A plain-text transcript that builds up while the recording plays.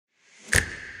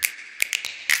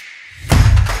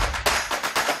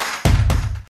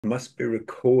must be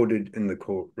recorded in the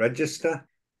court register.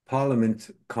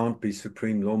 Parliament can't be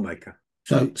supreme lawmaker.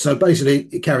 So basically,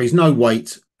 it carries no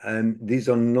weight. These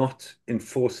are not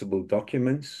enforceable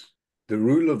documents. The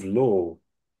rule of law,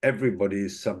 everybody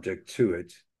is subject to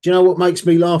it. Do you know what makes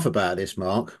me laugh about this,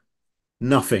 Mark?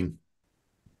 Nothing.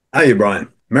 Hey, Brian.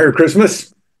 Merry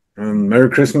Christmas. Merry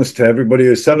Christmas to everybody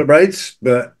who celebrates,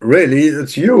 but really,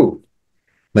 it's you.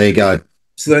 There you go.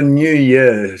 So the new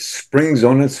year springs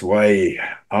on its way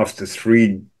after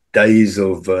 3 days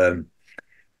of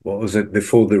what was it,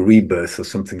 before the rebirth or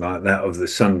something like that of the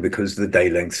sun, because the day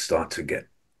lengths start to get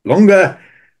longer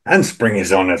and spring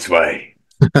is on its way.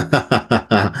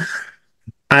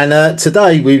 And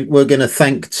today we're going to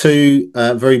thank two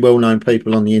very well-known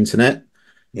people on the internet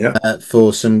Yeah.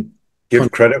 for some Give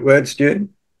credit where it's due.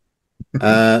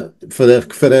 for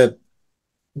the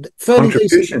fairly decent,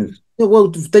 Contributions. well,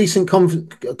 decent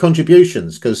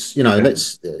contributions. Because Yeah.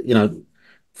 let's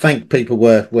thank people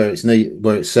where it's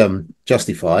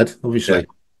justified, Yeah. obviously.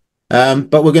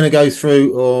 But we're going to go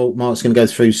through, or Mark's going to go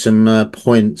through some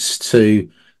points to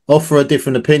offer a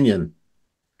different opinion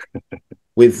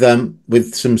with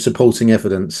some supporting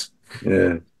evidence.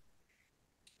 Yeah.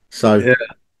 So Yeah.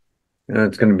 Yeah,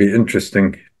 it's going to be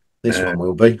interesting. this Uh, one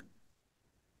will be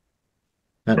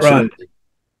right. absolutely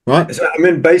right. So, I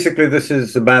mean, basically, this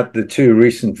is about the two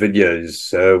recent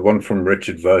videos, one from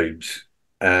Richard Vobes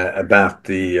about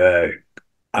the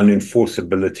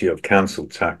unenforceability of council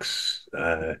tax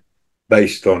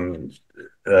based on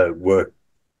work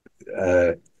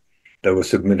that was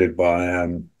submitted by,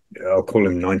 I'll call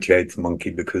him 98th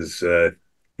Monkey because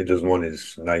he doesn't want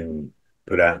his name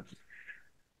put out.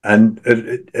 And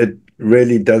it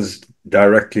really does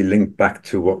directly link back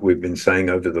to what we've been saying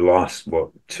over the last,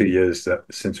 2 years that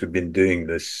since we've been doing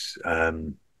this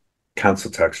council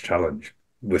tax challenge,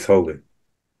 withholding.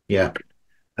 Yeah.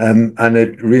 And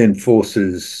it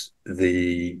reinforces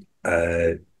the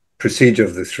procedure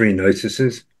of the three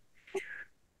notices.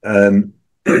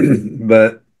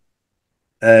 But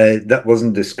that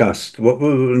wasn't discussed. What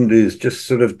we're going to do is just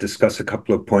sort of discuss a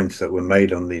couple of points that were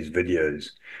made on these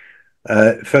videos.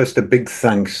 First, a big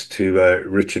thanks to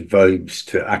Richard Vobes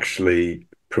to actually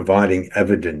providing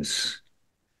evidence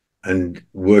and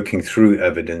working through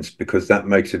evidence, because that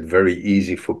makes it very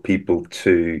easy for people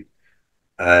to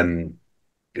um,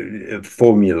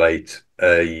 formulate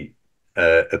a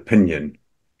opinion.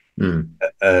 Mm.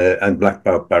 And Black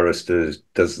Belt Barristers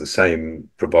does the same,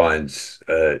 provides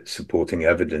supporting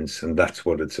evidence, and that's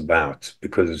what it's about.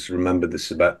 Because remember, this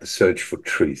is about the search for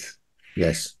truth.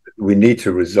 Yes. We need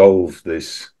to resolve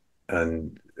this,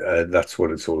 and that's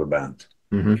what it's all about.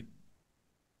 Hmm.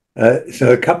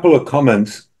 So a couple of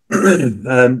comments.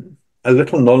 A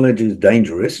little knowledge is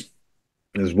dangerous,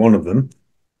 is one of them.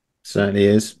 Certainly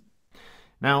is.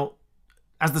 Now,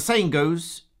 as the saying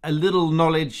goes, a little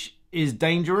knowledge is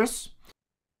dangerous.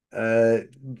 Uh,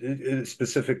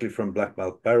 Specifically from Black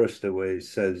Belt Barrister, where he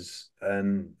says,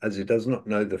 as he does not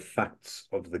know the facts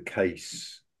of the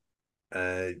case,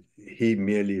 he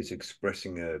merely is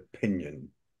expressing an opinion,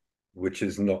 which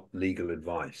is not legal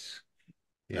advice.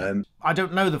 Yeah. I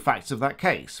don't know the facts of that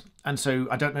case, and so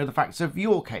I don't know the facts of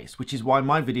your case, which is why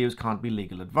my videos can't be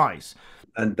legal advice.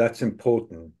 And that's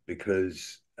important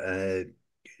because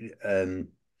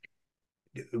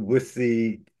with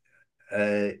the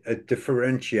it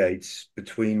differentiates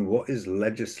between what is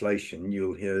legislation.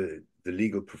 You'll hear the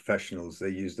legal professionals,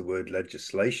 they use the word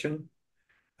legislation,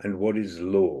 and what is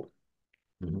law.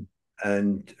 Mhm.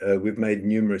 And we've made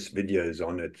numerous videos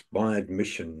on it. By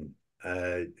admission,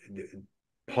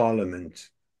 Parliament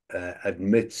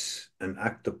admits an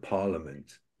act of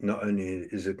Parliament. Not only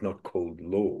is it not called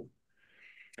law,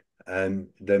 and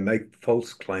they make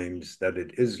false claims that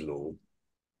it is law.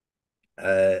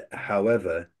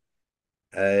 However,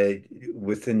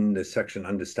 within the section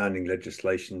understanding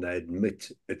legislation, they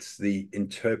admit it's the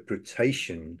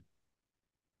interpretation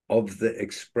of the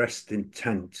expressed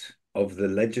intent of the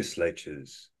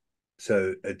legislatures.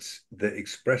 So it's the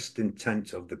expressed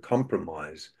intent of the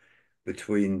compromise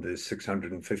between the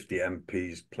 650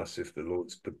 MPs, plus if the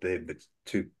Lords put their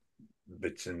two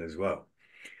bits in as well.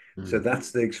 So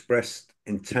that's the expressed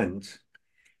intent.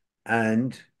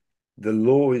 And the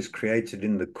law is created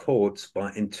in the courts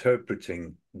by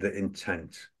interpreting the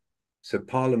intent. So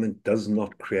Parliament does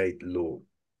not create law.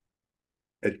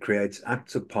 It creates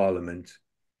acts of Parliament,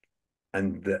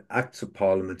 and the acts of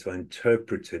Parliament are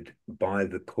interpreted by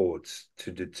the courts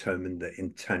to determine the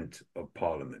intent of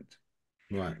Parliament.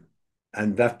 Right.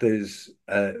 And that is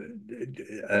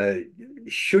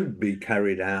should be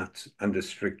carried out under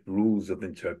strict rules of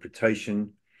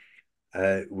interpretation.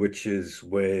 which is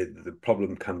where the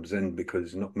problem comes in,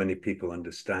 because not many people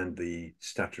understand the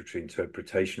statutory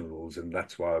interpretation rules, and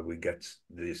that's why we get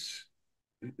this,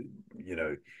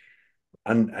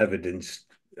 unevidenced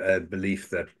belief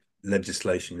that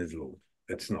legislation is law.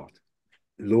 It's not.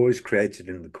 Law is created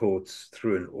in the courts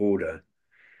through an order,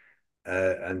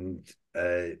 and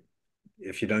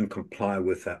if you don't comply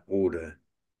with that order,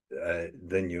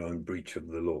 then you're in breach of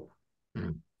the law.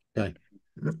 Okay.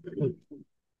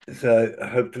 So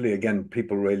hopefully, again,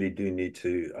 people really do need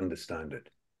to understand it.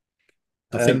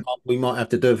 I think we might have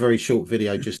to do a very short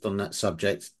video just on that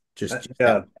subject. Just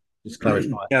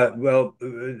clarify. Yeah, well,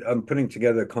 I'm putting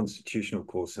together a constitutional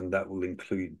course, and that will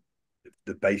include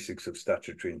the basics of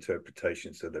statutory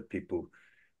interpretation, so that people,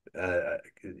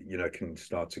 can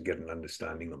start to get an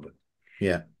understanding of it.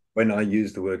 Yeah. When I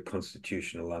use the word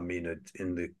constitutional, I mean it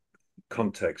in the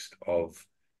context of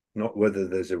not whether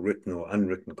there's a written or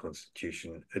unwritten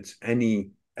constitution. It's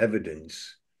any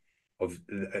evidence of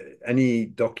any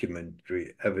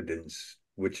documentary evidence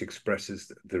which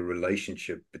expresses the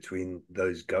relationship between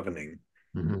those governing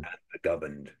and the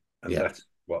governed. And that's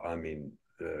what I mean,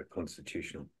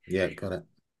 constitutional. Yeah, got it.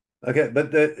 Okay,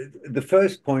 but the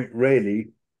first point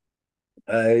really,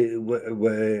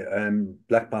 where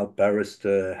Black Belt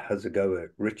Barrister has a go at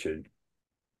Richard,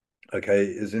 okay,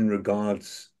 is in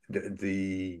regards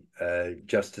the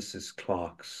Justices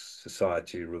Clerks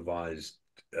Society revised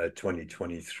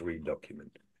 2023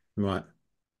 document. Right.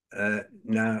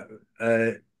 Now,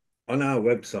 on our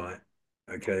website,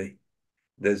 okay,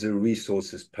 there's a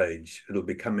resources page. It'll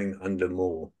be coming under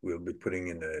more. We'll be putting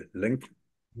in a link.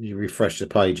 You refresh the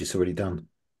page, it's already done.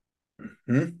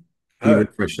 You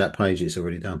refresh that page, it's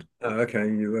already done. Oh, okay.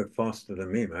 You work faster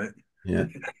than me, mate. Yeah,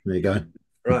 there you go.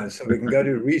 Right, so we can go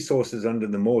to resources under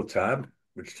the more tab,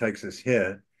 which takes us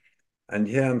here. And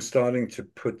here I'm starting to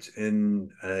put in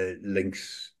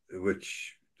links,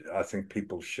 which I think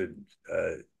people should,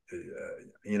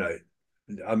 we're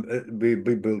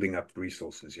building up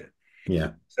resources here.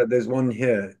 Yeah. So there's one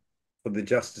here for the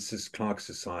Justices Clerk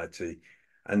Society,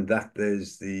 and that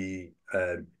there's the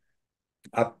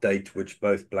update which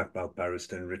both Black Belt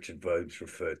Barrister and Richard Vobes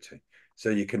referred to. So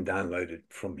you can download it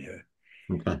from here.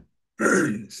 Okay.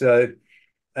 So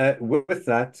with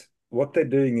that, what they're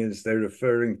doing is they're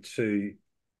referring to,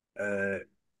 okay,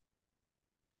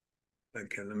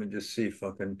 let me just see if I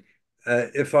can,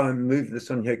 if I move this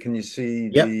on here, can you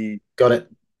see got it.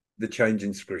 The change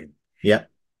in screen? Yeah.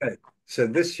 Okay. So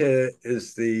this here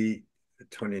is the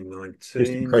 2019.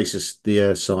 Just increases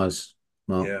the size,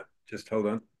 Mark. Yeah, just hold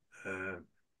on.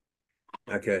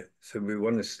 Okay, so we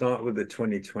want to start with the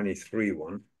 2023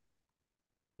 one,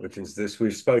 which is this.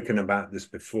 We've spoken about this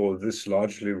before. This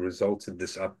largely resulted,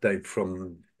 this update,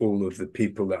 from all of the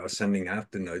people that are sending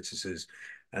out the notices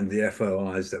and the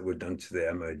FOIs that were done to the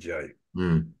MOJ.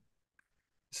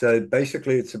 So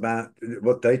basically, it's about,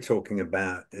 what they're talking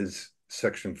about is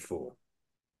Section 4.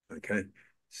 Okay,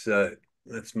 so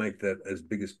let's make that as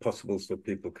big as possible so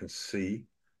people can see.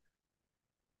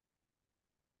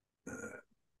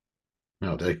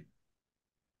 That'll do.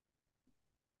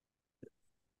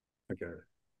 Okay.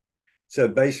 So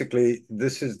basically,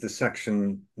 this is the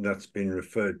section that's been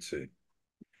referred to.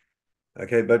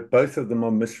 Okay, but both of them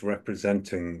are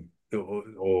misrepresenting,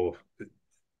 or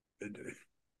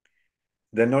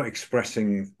they're not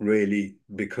expressing really,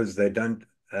 because they don't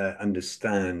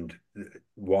understand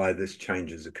why this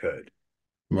change has occurred.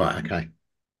 Right, okay.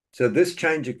 So this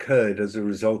change occurred as a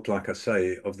result, like I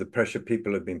say, of the pressure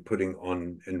people have been putting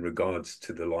on in regards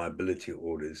to the liability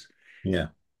orders. Yeah.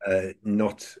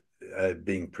 Not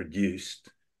being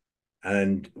produced.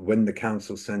 And when the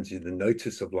council sends you the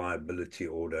notice of liability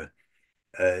order,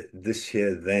 this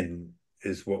here then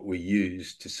is what we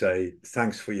use to say,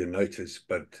 thanks for your notice,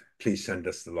 but please send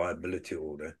us the liability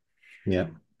order. Yeah.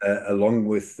 Along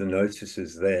with the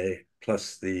notices there,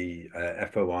 plus the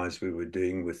FOIs we were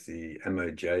doing with the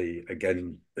MOJ.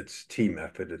 Again, it's team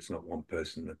effort. It's not one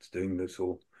person that's doing this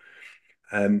all.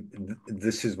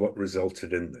 This is what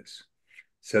resulted in this.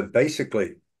 So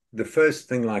basically, the first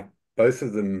thing, like both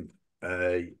of them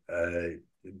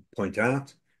point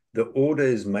out, the order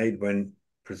is made when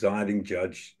presiding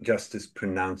justice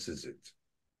pronounces it.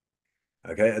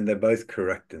 Okay, and they're both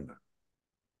correct in that.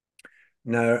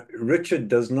 Now, Richard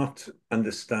does not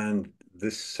understand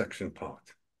this section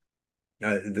part,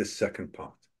 this second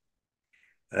part.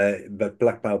 But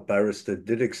Black Belt Barrister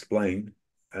did explain,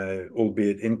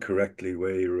 albeit incorrectly,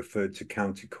 where he referred to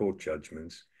county court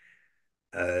judgments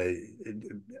of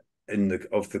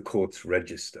the court's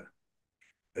register.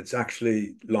 It's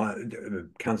actually like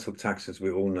council tax, as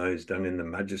we all know, is done in the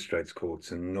magistrates'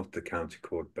 courts and not the county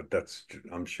court, but that's,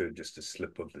 I'm sure, just a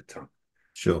slip of the tongue.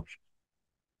 Sure.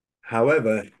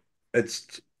 However,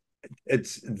 it's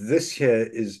this here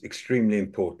is extremely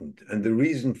important. And the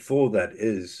reason for that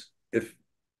is if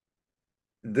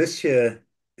this here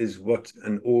is what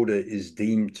an order is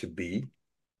deemed to be,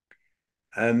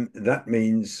 that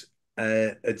means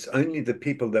it's only the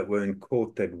people that were in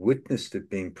court that witnessed it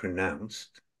being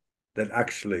pronounced that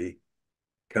actually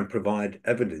can provide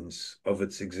evidence of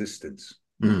its existence.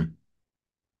 Mm.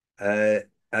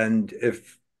 And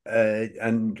if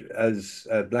and as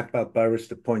Black Belt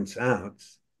Barrister points out,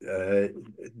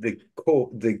 the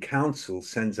council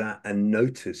sends out a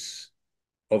notice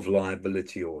of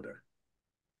liability order.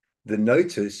 The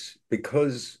notice,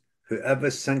 because whoever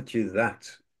sent you that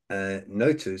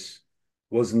notice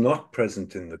was not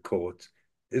present in the court,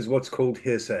 is what's called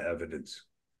hearsay evidence.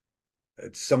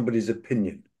 It's somebody's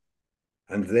opinion,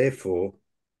 and therefore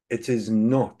it is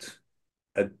not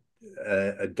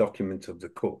a document of the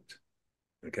court.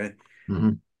 Okay.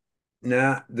 Mm-hmm.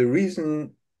 Now, the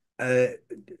reason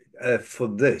for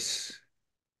this,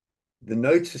 the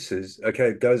notices, okay,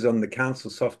 it goes on, the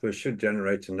council software should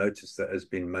generate a notice that has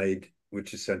been made,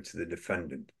 which is sent to the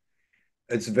defendant.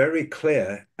 It's very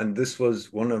clear, and this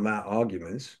was one of our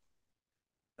arguments,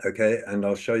 okay, and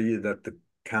I'll show you that the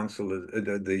council,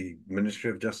 the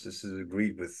Ministry of Justice has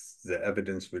agreed with the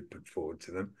evidence we put forward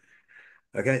to them.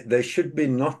 Okay, they should be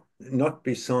not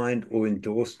be signed or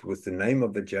endorsed with the name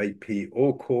of a JP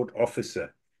or court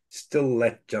officer, still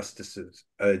let justices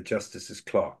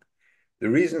clerk. The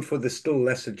reason for the still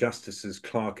lesser justices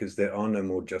clerk is there are no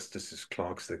more justices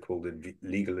clerks. They're called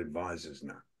legal advisors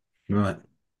now. Right.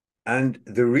 And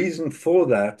the reason for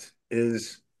that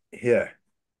is here.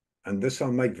 And this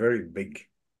I'll make very big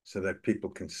so that people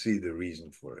can see the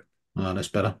reason for it. Oh, that's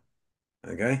better.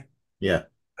 Okay. Yeah.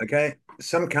 Okay.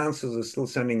 Some councils are still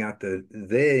sending out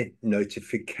their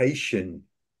notification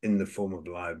in the form of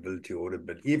liability order,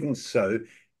 but even so,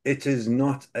 it is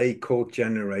not a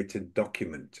court-generated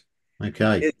document.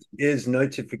 Okay. It is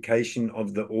notification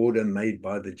of the order made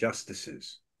by the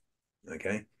justices.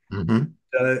 Okay. Mm-hmm.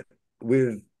 So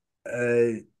with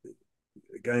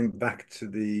going back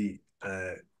to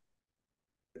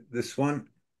this one,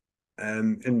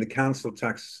 in the council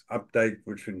tax update,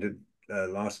 which we did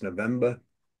last November,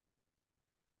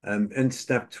 in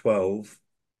step 12,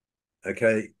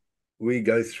 okay, we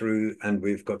go through and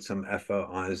we've got some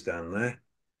FOIs down there.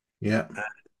 Yeah.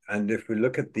 And if we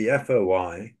look at the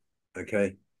FOI,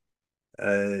 okay,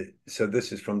 so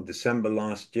this is from December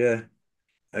last year,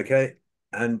 okay,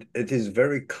 and it is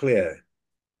very clear,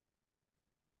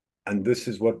 and this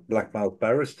is what Black Belt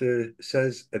Barrister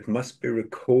says, it must be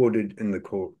recorded in the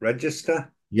court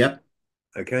register. Yep.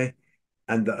 Okay.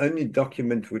 And the only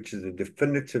document which is a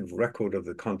definitive record of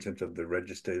the content of the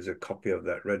register is a copy of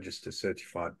that register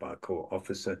certified by a court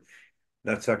officer.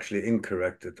 That's actually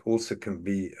incorrect. It also can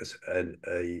be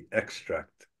an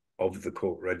extract of the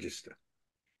court register,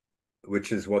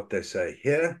 which is what they say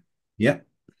here. Yep.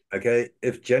 Okay.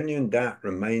 If genuine doubt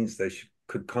remains, they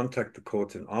could contact the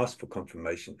court and ask for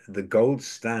confirmation. The gold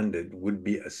standard would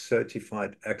be a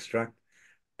certified extract,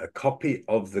 a copy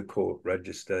of the court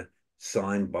register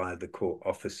signed by the court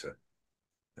officer.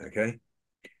 Okay.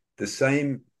 This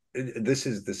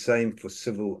is the same for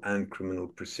civil and criminal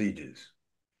procedures.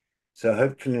 So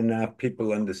hopefully now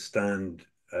people understand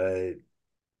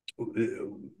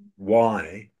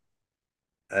why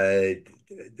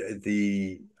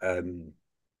the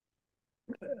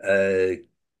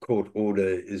court order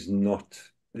is not,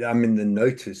 I mean, the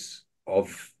notice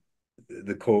of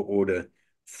the court order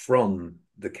from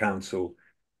the council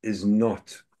is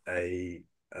not a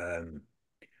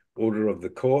order of the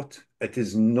court. It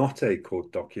is not a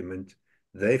court document.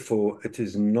 Therefore, it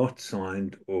is not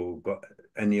signed or got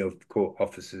any of the court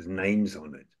officers' names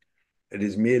on it. It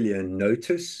is merely a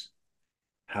notice.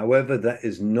 However, that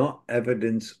is not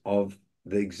evidence of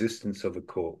the existence of a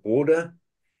court order.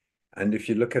 And if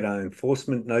you look at our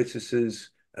enforcement notices,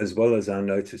 as well as our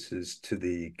notices to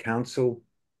the council,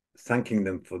 thanking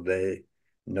them for their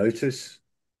notice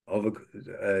of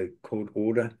a court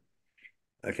order,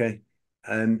 okay,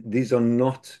 these are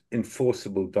not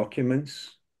enforceable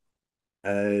documents,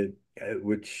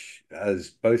 which, as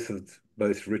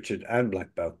both Richard and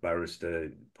Black Belt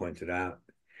Barrister pointed out,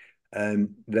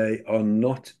 they are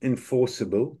not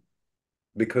enforceable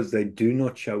because they do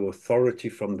not show authority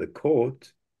from the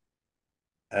court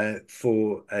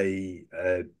for a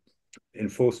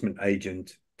enforcement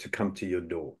agent to come to your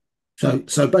door.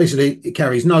 So basically, it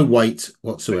carries no weight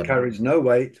whatsoever. It carries no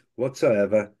weight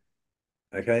whatsoever.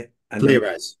 Okay. And Clear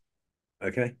then, as.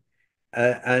 okay.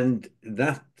 And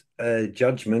that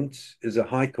judgment is a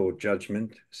High Court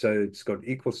judgment. So it's got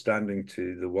equal standing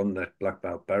to the one that Black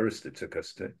Belt Barrister took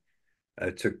us to,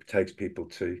 takes people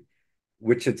to,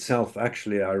 which itself,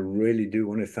 actually, I really do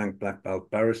want to thank Black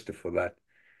Belt Barrister for that,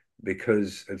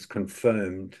 because it's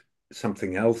confirmed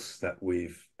something else that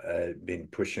we've been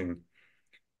pushing,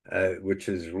 which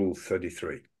is Rule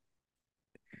 33.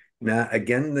 Now,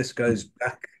 again, this goes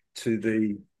back to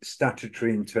the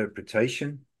statutory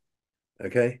interpretation.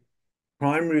 Okay.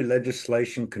 Primary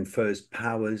legislation confers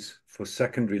powers for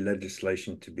secondary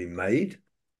legislation to be made.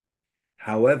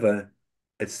 However,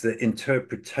 it's the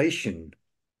interpretation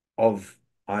of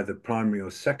either primary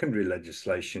or secondary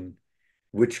legislation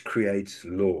which creates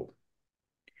law.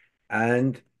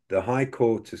 And the High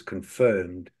Court has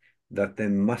confirmed that there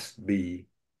must be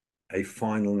a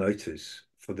final notice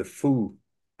for the full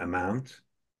amount,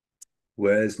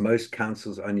 whereas most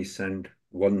councils only send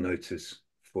one notice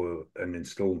for an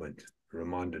installment, a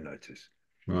reminder notice.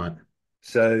 Right.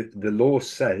 So the law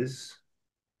says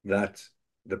that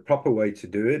the proper way to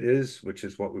do it is, which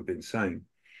is what we've been saying,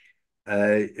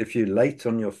 if you're late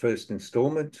on your first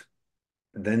installment,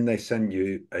 then they send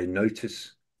you a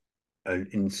notice, an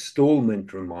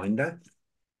installment reminder.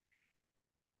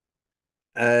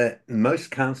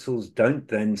 Most councils don't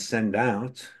then send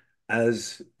out,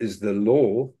 as is the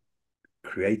law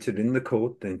created in the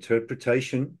court, the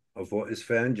interpretation of what is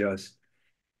fair and just.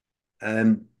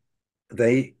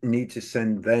 They need to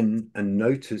send then a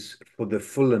notice for the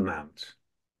full amount,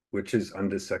 which is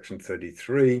under Section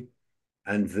 33,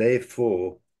 and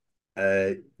therefore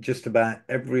just about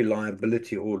every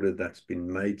liability order that's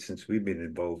been made since we've been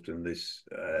involved in this,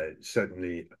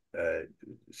 certainly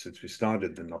since we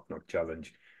started the Knock Knock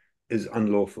Challenge, is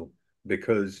unlawful,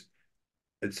 because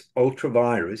it's ultra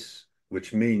vires,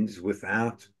 which means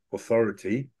without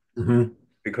authority,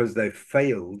 because they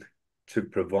failed to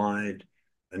provide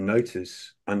a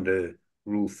notice under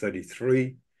Rule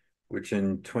 33, which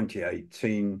in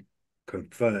 2018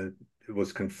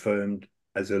 was confirmed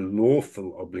as a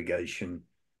lawful obligation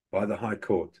by the High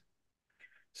Court.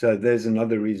 So there's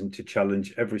another reason to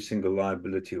challenge every single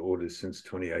liability order since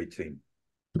 2018.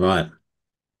 Right.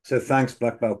 So thanks,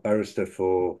 Black Belt Barrister,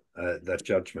 for that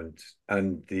judgment.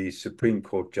 And the Supreme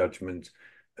Court judgment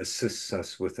assists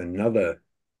us with another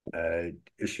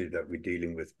issue that we're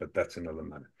dealing with, but that's another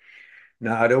matter.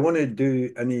 Now, I don't want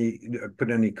to put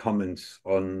any comments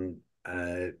on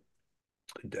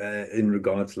in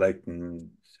regards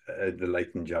the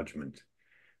Leighton judgment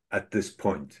at this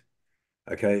point.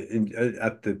 Okay,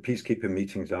 at the peacekeeper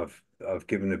meetings, I've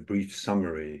given a brief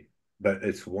summary, but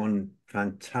it's one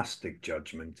fantastic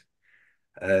judgment,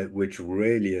 which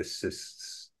really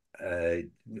assists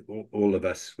all of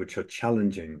us, which are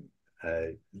challenging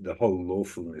the whole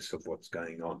lawfulness of what's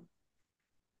going on.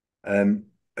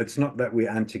 It's not that we're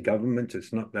anti-government.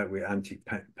 It's not that we're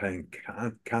anti-paying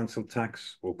council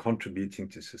tax or contributing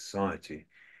to society.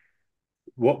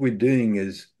 What we're doing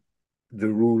is the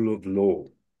rule of law.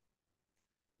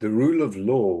 The rule of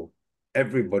law,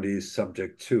 everybody is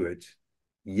subject to it,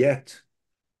 yet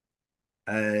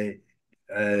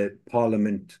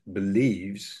Parliament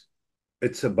believes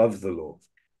it's above the law.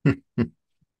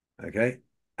 Okay?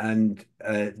 And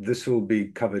this will be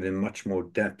covered in much more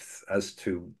depth as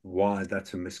to why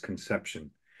that's a misconception.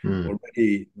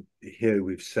 Already here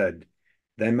we've said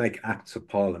they make acts of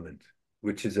Parliament,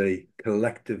 which is a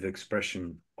collective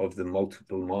expression of the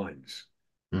multiple minds.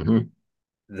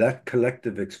 That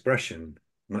collective expression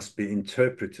must be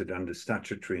interpreted under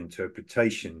statutory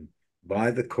interpretation by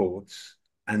the courts,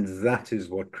 and that is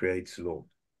what creates law.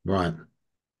 Right.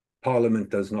 Parliament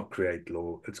does not create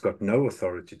law. It's got no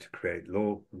authority to create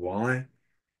law. Why?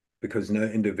 Because no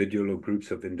individual or groups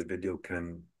of individual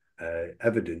can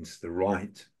evidence the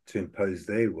right to impose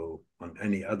their will on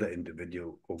any other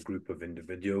individual or group of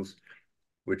individuals,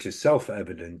 which is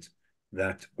self-evident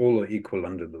that all are equal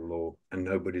under the law and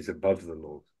nobody's above the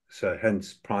law. So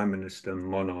hence, Prime Minister,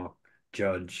 monarch,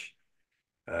 judge,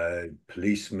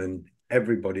 policeman,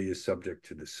 everybody is subject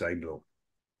to the same law.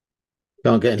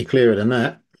 Can't get any clearer than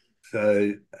that.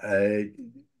 So,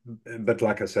 but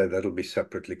like I say, that'll be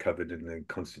separately covered in the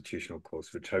constitutional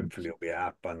course, which hopefully will be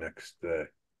out by next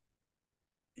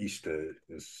Easter,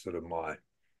 is sort of my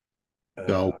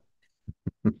goal.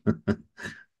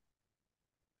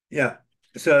 Yeah.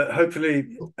 So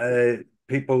hopefully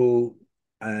people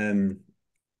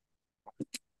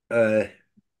sort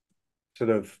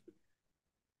of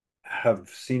have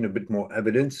seen a bit more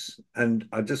evidence. And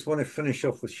I just want to finish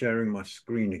off with sharing my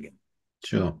screen again.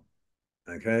 Sure.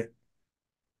 Okay.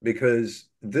 Because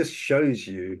this shows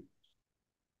you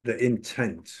the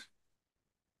intent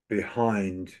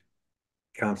behind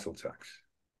council tax.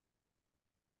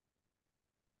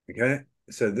 Okay,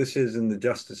 so this is in the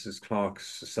Justices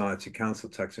Clerks Society Council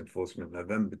Tax Enforcement,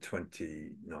 November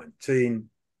 2019.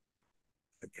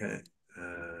 Okay,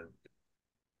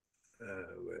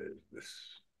 where is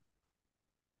this?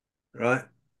 Right.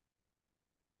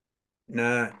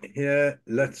 Now here,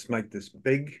 let's make this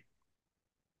big.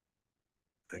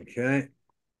 Okay.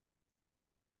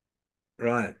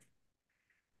 Right.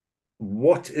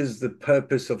 What is the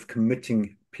purpose of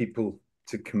committing people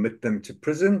to commit them to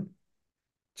prison?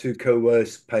 To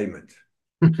coerce payment.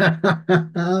 It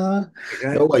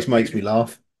Okay. always makes me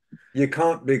laugh. You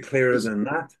can't be clearer than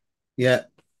that. Yeah.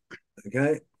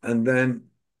 Okay. And then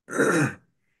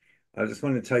I just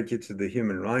want to take you to the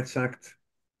Human Rights Act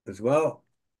as well.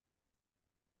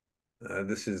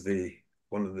 This is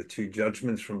one of the two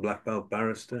judgments from Black Belt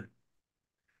Barrister.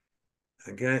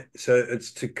 Okay, so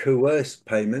it's to coerce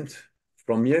payment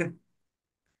from you,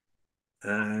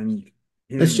 and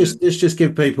Let's just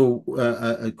give people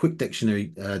a quick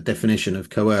dictionary definition of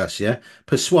coerce. Yeah,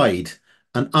 persuade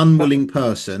an unwilling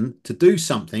person to do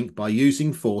something by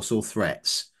using force or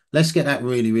threats. Let's get that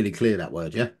really, really clear. That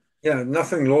word. Yeah. Yeah,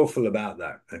 nothing lawful about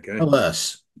that. Okay,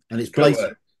 Coerce, and it's coerce.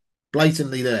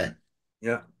 blatantly there.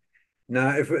 Yeah.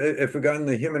 Now, if we go in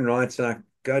the Human Rights Act,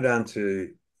 go down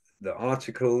to the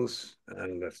articles,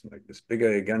 and let's make this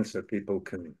bigger again so people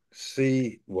can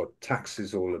see what tax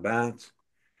is all about.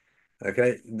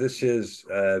 Okay, this is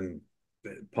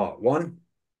part 1.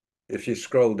 If you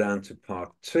scroll down to part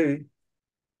 2,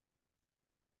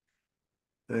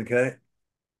 okay,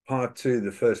 part 2,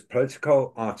 the first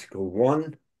protocol, article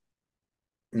 1.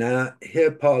 Now,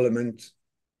 here Parliament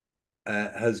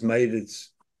has made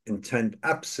its intent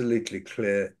absolutely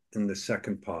clear in the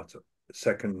second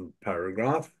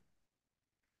paragraph.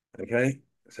 Okay,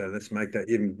 so let's make that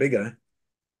even bigger.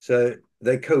 So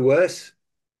they coerce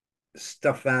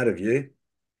stuff out of you.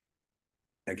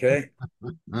 Okay,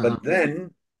 but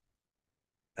then,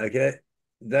 okay,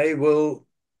 they will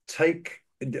take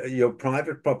your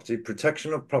private property,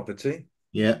 protection of property.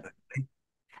 Yeah.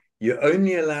 You're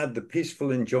only allowed the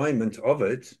peaceful enjoyment of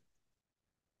it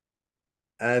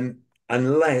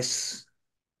unless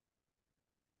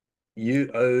you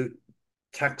owe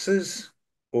taxes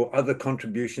or other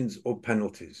contributions or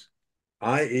penalties,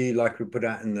 i.e., like we put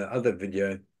out in the other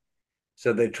video.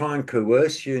 So they try and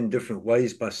coerce you in different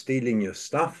ways by stealing your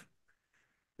stuff.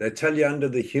 They tell you under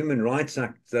the Human Rights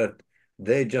Act that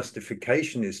their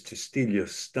justification is to steal your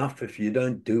stuff if you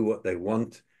don't do what they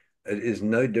want. It is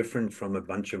no different from a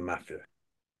bunch of mafia.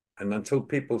 And until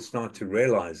people start to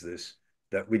realize this,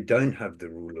 that we don't have the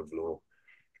rule of law,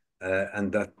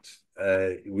 and that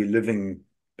we're living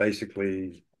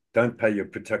basically, don't pay your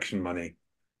protection money,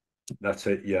 that's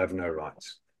it, you have no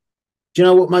rights. Do you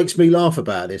know what makes me laugh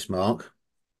about this, Mark?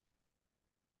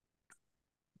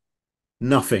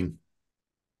 Nothing.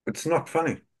 It's not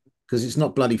funny. Because it's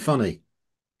not bloody funny.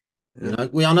 Yeah.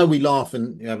 I know we laugh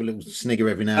and you have a little snigger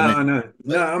every now and then. I know.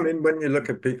 No, I mean, when you look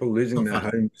at people losing their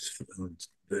funny. homes and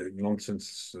the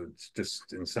nonsense, it's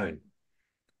just insane.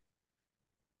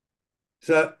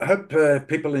 So I hope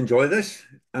people enjoy this,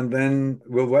 and then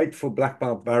we'll wait for Black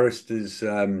Belt Barrister's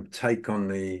take on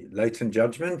the Leighton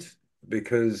judgment,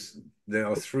 because there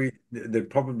are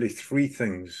probably three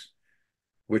things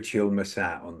which he'll miss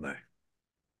out on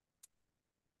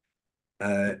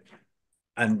there.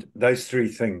 And those three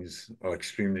things are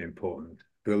extremely important.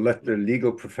 We'll let the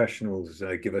legal professionals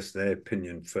give us their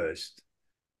opinion first.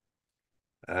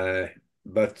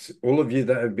 But all of you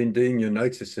that have been doing your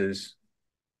notices,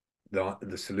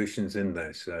 the solution's in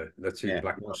there. So let's see if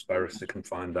Black Belt Barrister can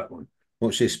find that one.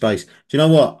 Watch this space. Do you know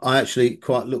what? I actually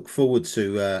quite look forward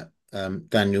to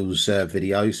Daniel's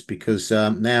videos, because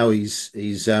now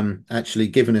he's actually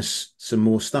given us some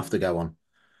more stuff to go on.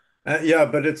 Yeah,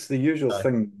 but it's the usual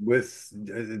thing with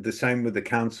the same with the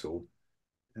council.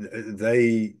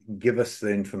 They give us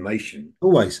the information.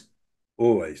 Always.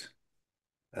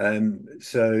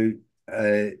 So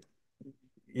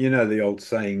you know the old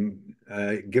saying,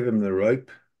 give them the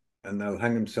rope and they'll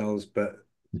hang themselves. But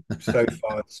so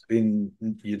far it's been,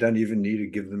 you don't even need to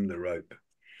give them the rope,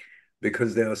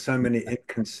 because there are so many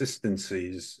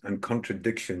inconsistencies and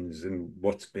contradictions in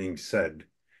what's being said,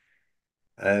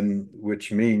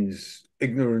 which means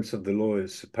ignorance of the law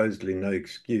is supposedly no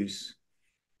excuse.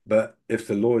 But if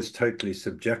the law is totally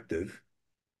subjective,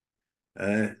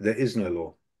 there is no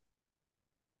law.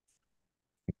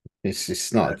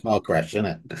 It's not a car crash, isn't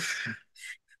it?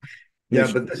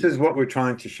 Yeah, but this is what we're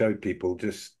trying to show people.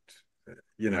 Just,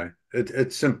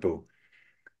 it's simple.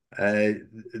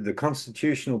 The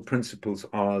constitutional principles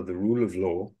are the rule of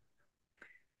law,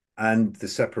 and the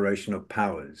separation of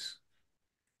powers.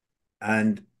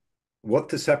 And what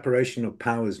the separation of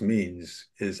powers means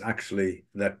is actually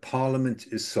that Parliament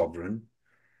is sovereign,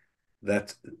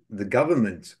 that the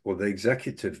government or the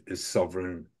executive is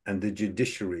sovereign, and the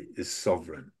judiciary is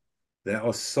sovereign. They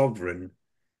are sovereign,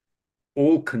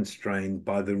 all constrained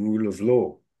by the rule of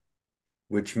law,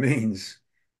 which means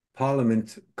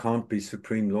Parliament can't be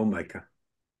supreme lawmaker.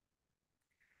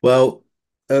 Well,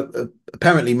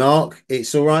 apparently, Mark,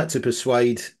 it's all right to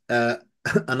persuade an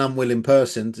unwilling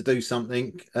person to do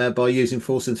something by using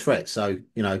force and threat. So,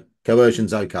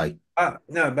 coercion's okay.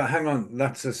 No, but hang on.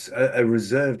 That's a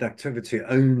reserved activity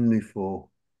only for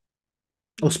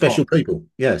Special people.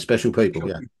 Yeah, special people.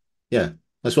 Yeah. Yeah.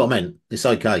 That's what I meant. It's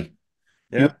okay.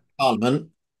 Yeah. You're Parliament.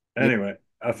 Anyway,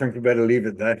 I think we better leave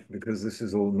it there because this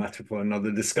is all matter for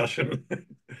another discussion.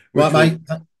 Right, mate.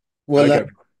 Well, Okay.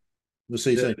 we'll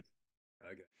see you soon.